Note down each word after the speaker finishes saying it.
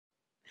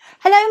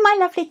Hello my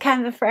lovely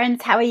Canva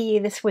friends, how are you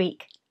this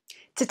week?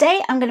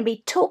 Today I'm going to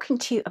be talking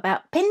to you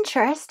about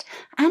Pinterest,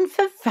 and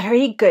for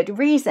very good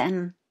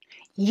reason.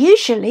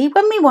 Usually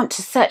when we want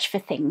to search for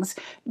things,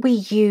 we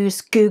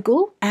use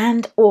Google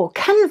or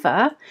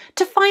Canva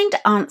to find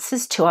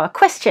answers to our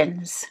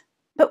questions.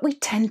 But we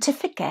tend to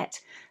forget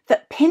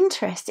that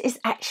Pinterest is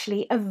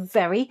actually a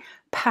very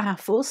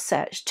powerful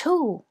search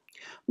tool.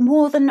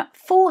 More than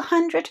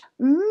 400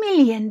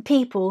 million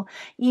people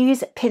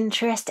use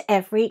Pinterest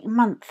every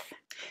month.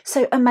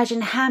 So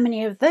imagine how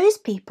many of those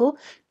people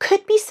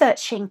could be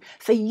searching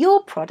for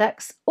your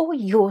products or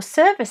your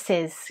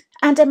services.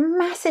 And a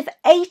massive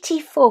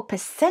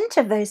 84%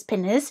 of those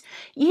pinners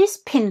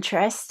use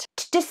Pinterest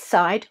to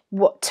decide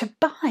what to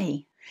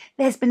buy.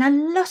 There's been a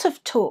lot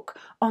of talk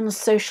on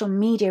social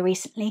media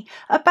recently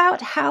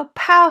about how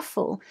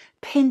powerful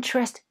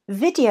Pinterest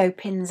video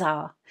pins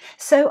are.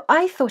 So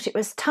I thought it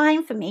was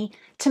time for me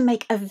to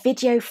make a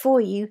video for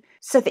you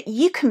so that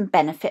you can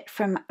benefit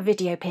from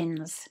video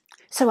pins.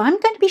 So I'm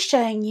going to be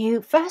showing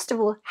you, first of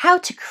all, how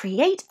to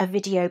create a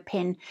video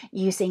pin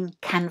using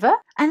Canva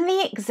and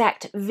the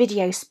exact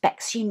video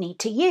specs you need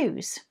to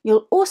use.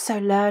 You'll also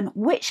learn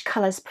which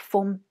colours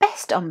perform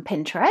best on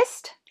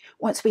Pinterest.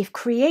 Once we've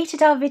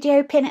created our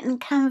video pin in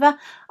Canva,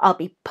 I'll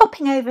be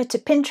popping over to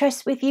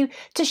Pinterest with you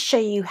to show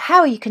you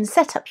how you can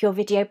set up your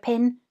video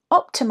pin,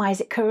 optimise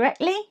it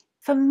correctly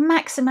for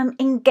maximum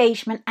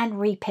engagement and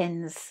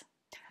repins.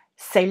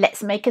 So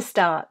let's make a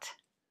start.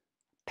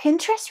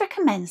 Pinterest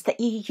recommends that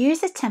you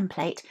use a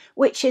template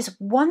which is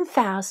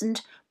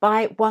 1000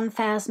 by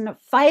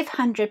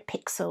 1500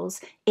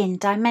 pixels in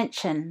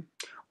dimension,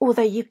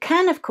 although you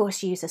can of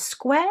course use a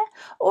square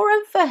or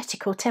a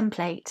vertical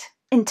template.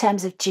 In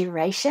terms of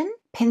duration,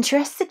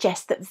 Pinterest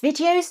suggests that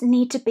videos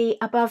need to be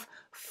above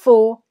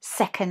 4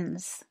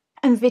 seconds,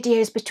 and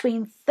videos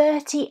between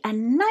 30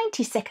 and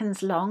 90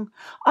 seconds long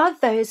are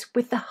those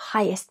with the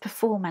highest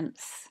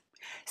performance.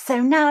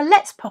 So now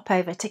let's pop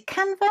over to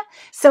Canva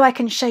so I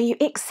can show you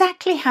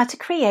exactly how to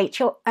create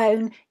your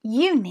own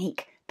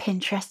unique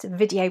Pinterest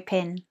video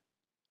pin.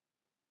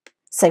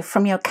 So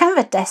from your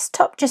Canva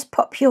desktop, just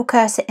pop your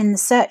cursor in the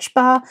search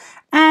bar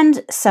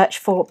and search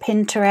for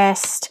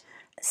Pinterest.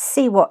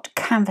 See what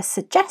Canva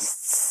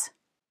suggests.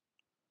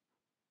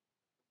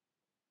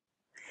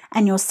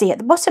 And you'll see at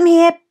the bottom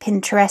here,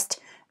 Pinterest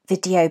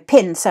video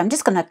pin. So I'm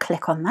just going to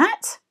click on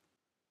that.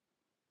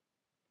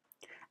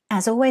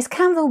 As always,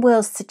 Canva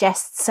will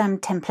suggest some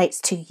templates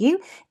to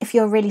you if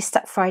you're really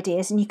stuck for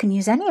ideas, and you can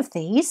use any of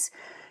these.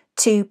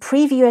 To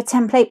preview a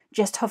template,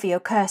 just hover your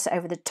cursor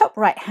over the top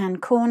right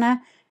hand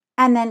corner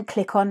and then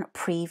click on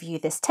Preview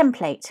this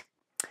template.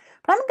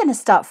 But I'm going to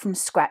start from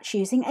scratch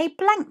using a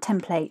blank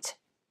template.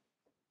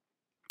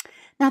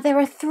 Now there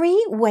are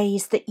 3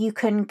 ways that you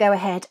can go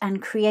ahead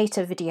and create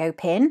a video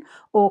pin,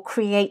 or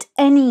create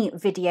any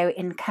video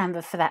in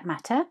Canva for that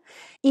matter.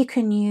 You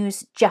can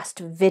use just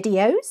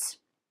videos.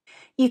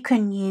 You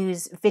can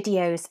use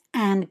videos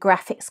and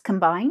graphics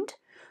combined,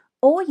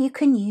 or you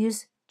can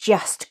use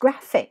just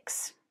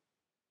graphics.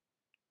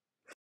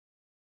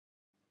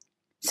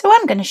 So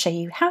I'm going to show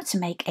you how to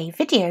make a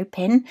video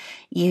pin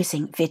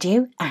using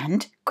video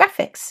and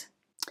graphics.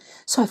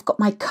 So I've got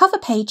my cover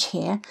page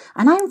here,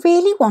 and I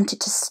really want it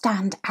to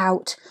stand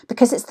out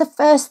because it's the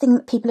first thing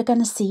that people are going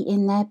to see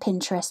in their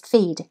Pinterest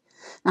feed.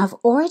 Now I've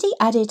already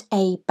added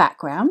a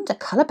background, a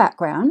colour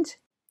background,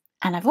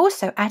 and I've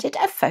also added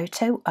a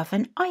photo of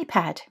an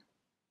iPad.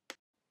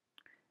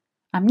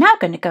 I'm now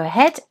going to go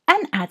ahead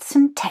and add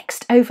some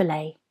text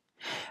overlay.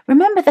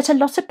 Remember that a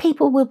lot of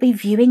people will be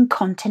viewing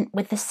content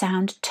with the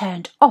sound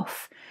turned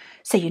off,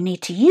 so you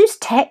need to use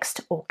text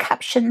or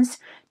captions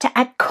to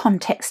add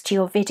context to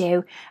your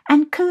video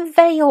and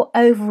convey your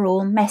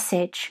overall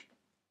message.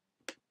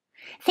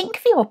 Think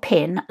of your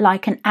pin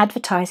like an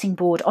advertising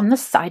board on the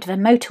side of a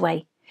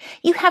motorway.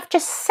 You have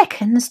just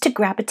seconds to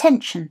grab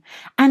attention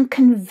and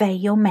convey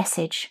your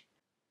message.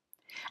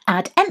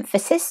 Add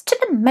emphasis to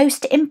the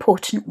most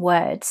important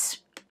words.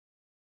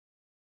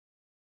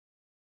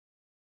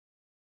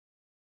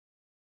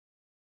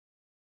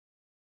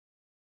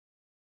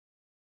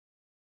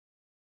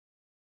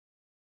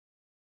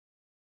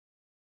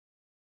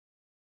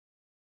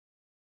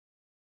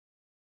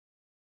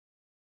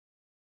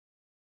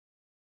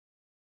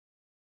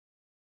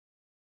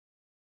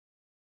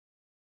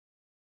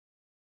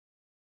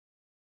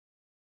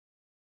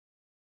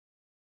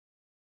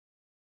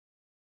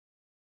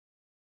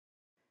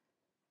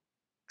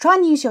 Try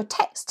and use your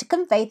text to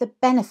convey the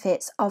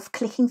benefits of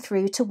clicking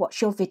through to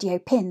watch your video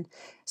pin.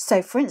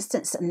 So for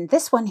instance, in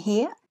this one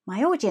here,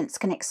 my audience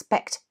can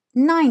expect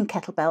 9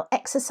 kettlebell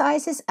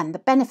exercises, and the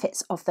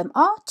benefits of them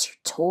are to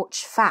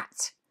torch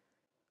fat.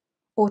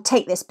 Or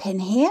take this pin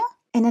here.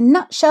 In a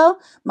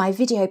nutshell, my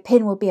video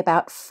pin will be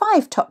about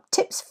 5 top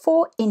tips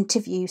for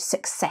interview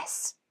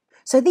success.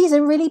 So these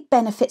are really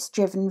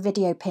benefits-driven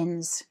video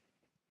pins.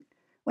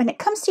 When it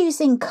comes to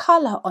using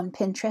colour on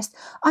Pinterest,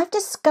 I've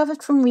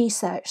discovered from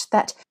research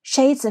that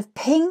shades of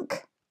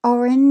pink,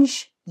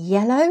 orange,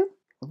 yellow,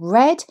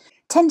 red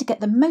tend to get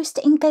the most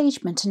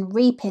engagement and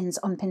repins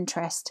on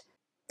Pinterest.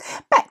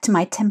 Back back to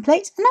my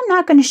template and I'm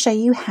now going to show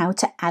you how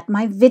to add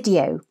my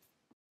video.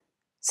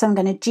 So I'm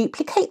going to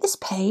duplicate this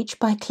page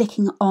by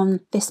clicking on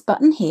this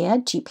button here,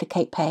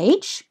 duplicate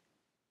page.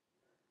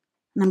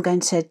 And I'm going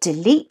to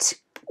delete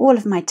all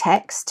of my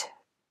text.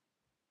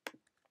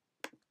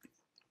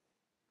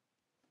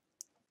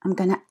 I'm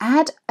going to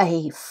add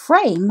a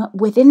frame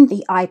within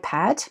the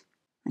iPad,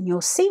 and you'll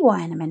see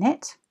why in a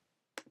minute.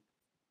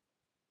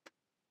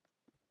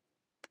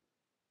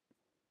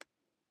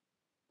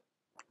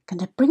 I'm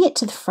going to bring it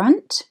to the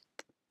front.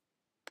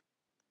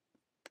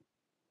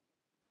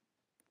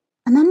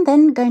 And I'm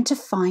then going to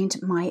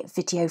find my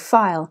video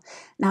file.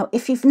 Now,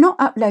 if you've not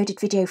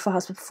uploaded video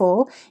files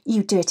before,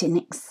 you do it in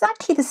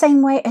exactly the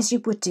same way as you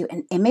would do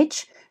an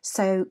image.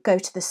 So go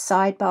to the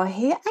sidebar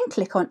here and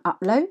click on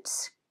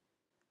Uploads.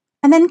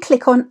 And then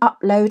click on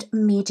Upload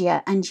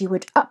Media, and you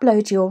would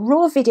upload your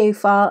raw video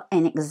file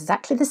in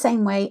exactly the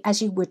same way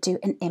as you would do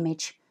an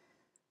image.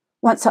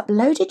 Once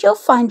uploaded, you'll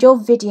find your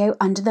video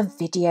under the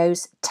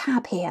Videos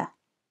tab here.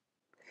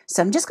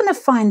 So I'm just going to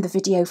find the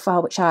video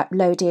file which I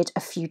uploaded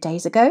a few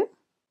days ago.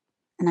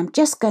 And I'm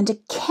just going to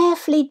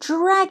carefully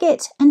drag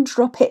it and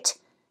drop it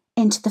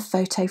into the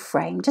photo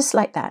frame, just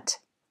like that.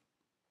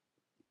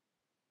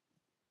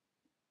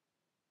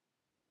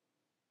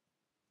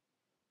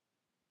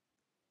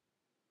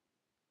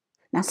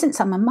 Now, since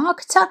I'm a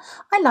marketer,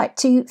 I like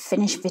to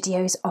finish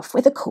videos off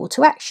with a call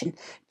to action,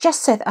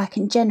 just so that I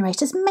can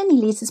generate as many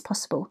leads as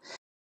possible.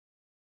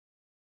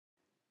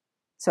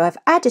 So I've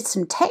added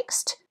some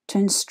text to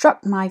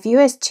instruct my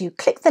viewers to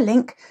click the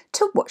link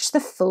to watch the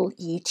full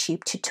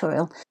YouTube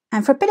tutorial.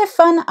 And for a bit of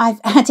fun,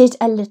 I've added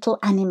a little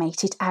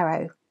animated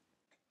arrow.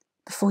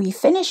 Before you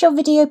finish your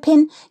video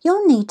pin,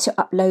 you'll need to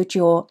upload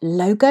your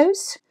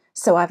logos.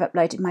 So I've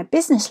uploaded my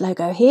business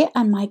logo here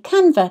and my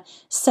Canva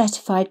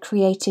certified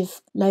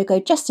creative logo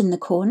just in the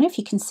corner, if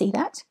you can see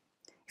that.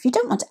 If you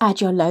don't want to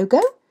add your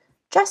logo,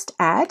 just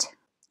add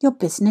your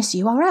business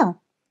URL.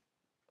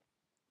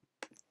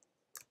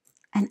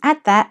 And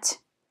add that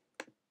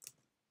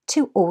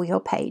to all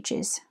your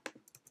pages.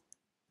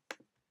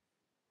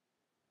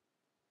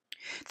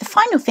 The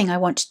final thing I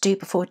want to do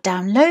before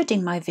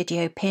downloading my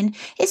video pin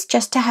is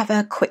just to have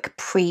a quick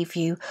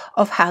preview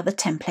of how the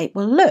template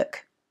will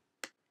look.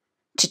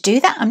 To do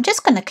that, I'm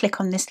just going to click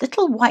on this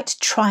little white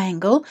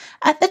triangle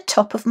at the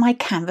top of my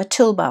Canva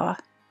toolbar.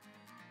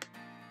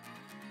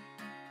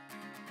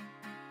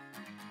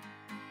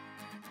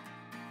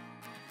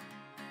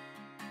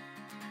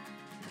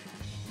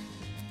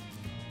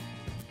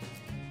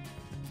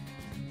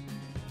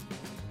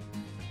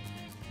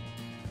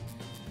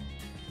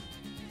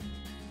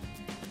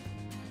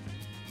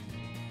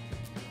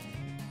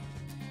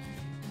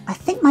 I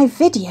think my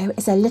video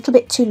is a little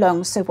bit too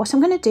long, so what I'm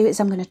going to do is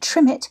I'm going to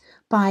trim it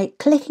by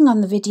clicking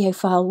on the video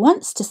file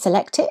once to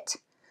select it,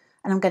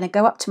 and I'm going to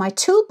go up to my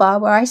toolbar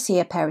where I see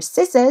a pair of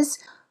scissors.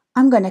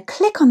 I'm going to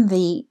click on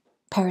the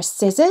pair of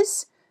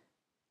scissors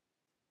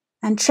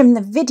and trim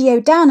the video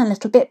down a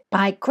little bit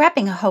by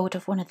grabbing a hold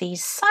of one of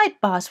these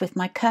sidebars with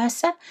my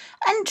cursor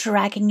and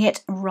dragging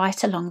it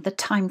right along the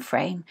time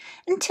frame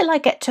until I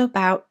get to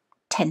about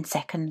 10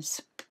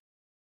 seconds.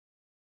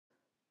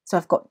 So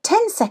I've got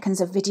 10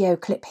 seconds of video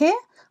clip here.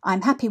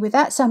 I'm happy with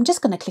that, so I'm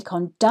just going to click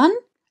on Done,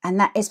 and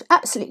that is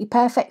absolutely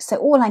perfect. So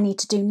all I need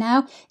to do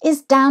now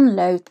is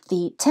download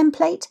the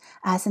template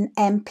as an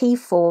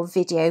MP4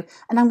 video,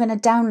 and I'm going to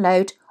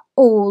download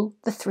all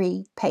the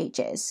 3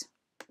 pages.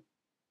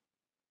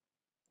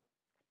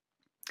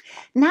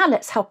 Now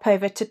let's hop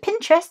over to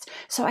Pinterest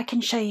so I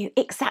can show you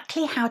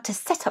exactly how to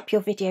set up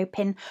your video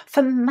pin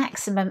for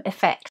maximum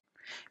effect.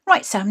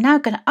 Right, so I'm now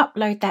going to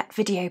upload that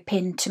video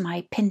pin to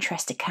my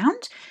Pinterest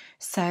account.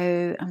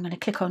 So I'm going to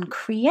click on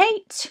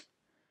Create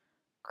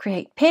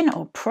Pin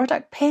or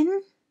Product Pin.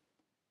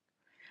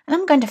 And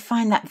I'm going to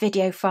find that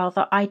video file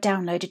that I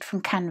downloaded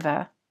from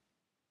Canva.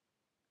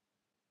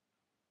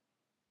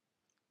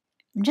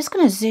 I'm just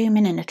going to zoom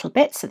in a little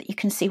bit so that you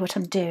can see what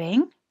I'm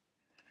doing.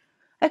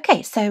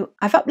 Okay, so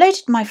I've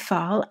uploaded my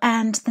file,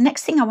 and the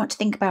next thing I want to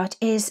think about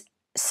is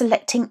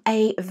selecting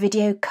a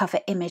video cover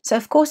image. So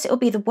of course it will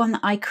be the one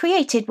that I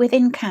created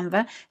within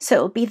Canva, so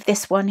it will be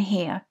this one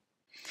here.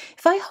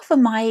 If I hover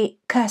my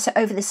cursor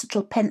over this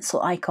little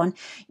pencil icon,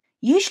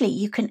 usually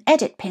you can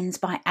edit pins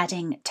by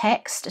adding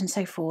text and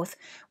so forth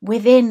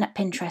within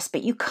Pinterest,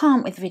 but you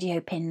can't with video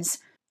pins.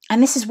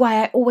 And this is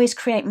why I always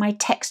create my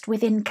text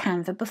within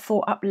Canva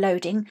before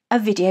uploading a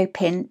video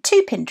pin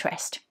to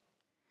Pinterest.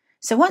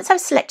 So once I've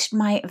selected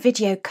my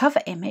video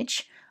cover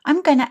image,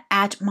 I'm going to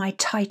add my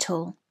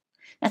title.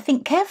 Now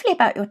think carefully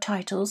about your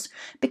titles,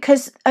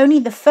 because only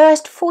the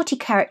first 40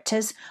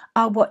 characters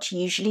are what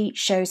usually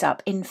shows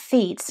up in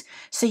feeds.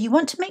 So you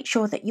want to make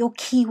sure that your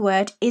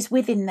keyword is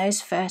within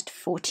those first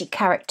 40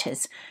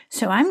 characters.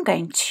 So I'm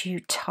going to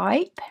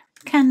type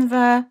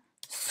Canva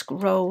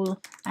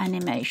scroll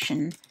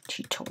animation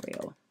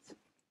tutorial.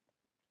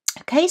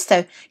 Okay,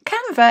 so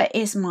Canva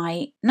is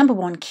my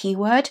 #1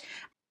 keyword,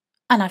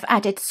 and I've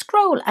added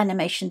scroll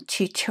animation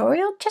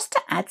tutorial just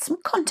to add some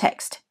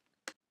context.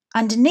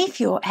 Underneath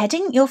your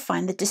heading, you'll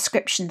find the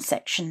description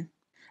section.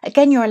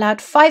 Again, you're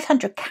allowed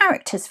 500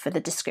 characters for the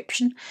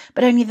description,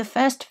 but only the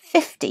first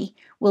 50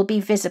 will be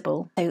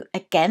visible. So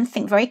again,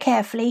 think very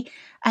carefully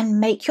and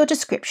make your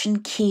description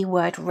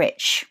keyword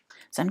rich.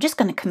 So I'm just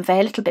going to convey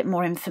a little bit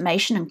more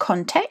information and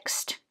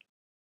context.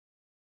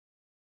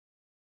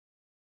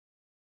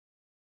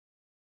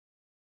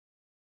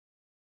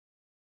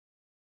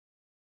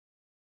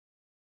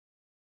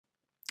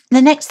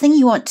 The next thing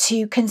you want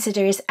to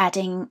consider is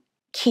adding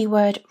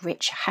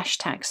keyword-rich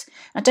hashtags.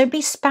 Now don't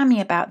be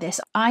spammy about this.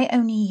 I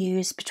only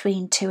use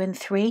between 2 and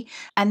 3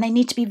 and they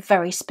need to be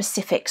very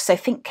specific, so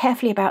think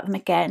carefully about them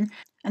again.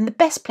 And the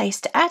best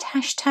place to add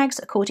hashtags,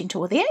 according to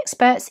all the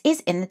experts, is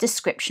in the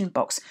description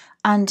box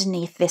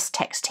underneath this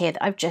text here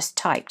that I've just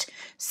typed.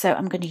 So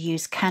I'm going to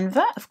use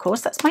Canva, of course,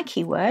 that's my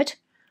keyword.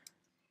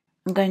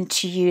 I'm going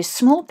to use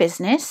small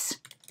business,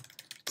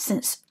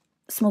 since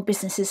small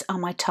businesses are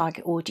my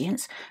target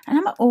audience, and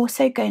I'm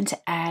also going to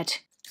add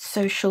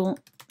social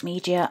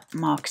media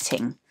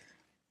marketing.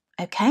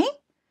 Okay,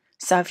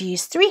 so I've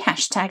used 3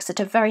 hashtags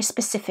that are very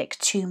specific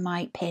to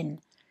my pin.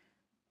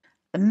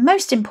 The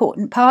most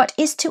important part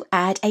is to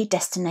add a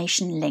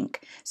destination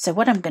link. So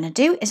what I'm going to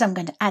do is I'm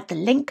going to add the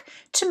link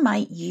to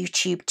my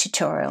YouTube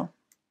tutorial.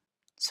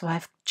 So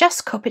I've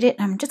just copied it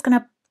and I'm just going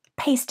to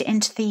paste it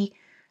into the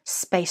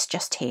space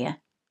just here.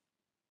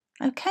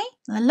 Okay,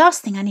 and the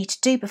last thing I need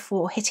to do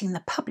before hitting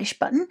the publish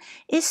button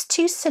is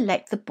to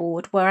select the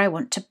board where I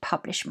want to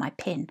publish my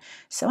pin.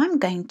 So I'm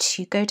going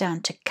to go down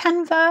to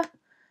Canva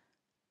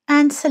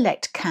and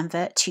select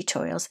Canva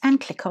tutorials and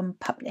click on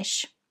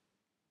publish.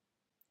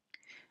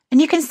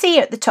 And you can see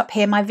at the top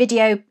here my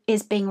video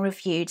is being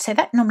reviewed, so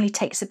that normally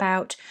takes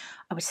about,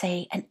 I would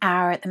say, an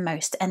hour at the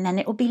most, and then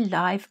it will be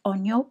live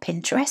on your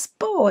Pinterest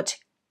board.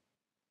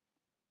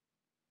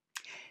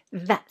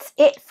 That's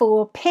it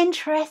for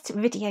Pinterest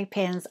video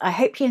pins. I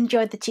hope you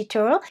enjoyed the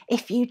tutorial.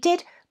 If you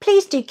did,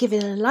 please do give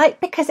it a like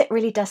because it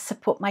really does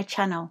support my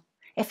channel.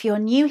 If you're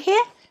new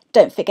here,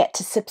 don't forget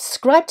to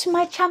subscribe to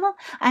my channel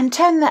and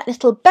turn that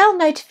little bell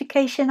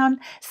notification on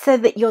so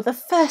that you're the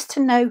first to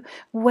know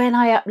when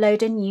I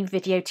upload a new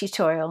video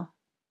tutorial.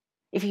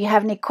 If you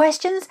have any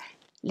questions,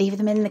 leave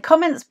them in the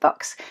comments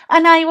box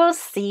and I will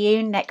see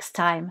you next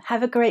time.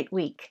 Have a great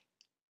week.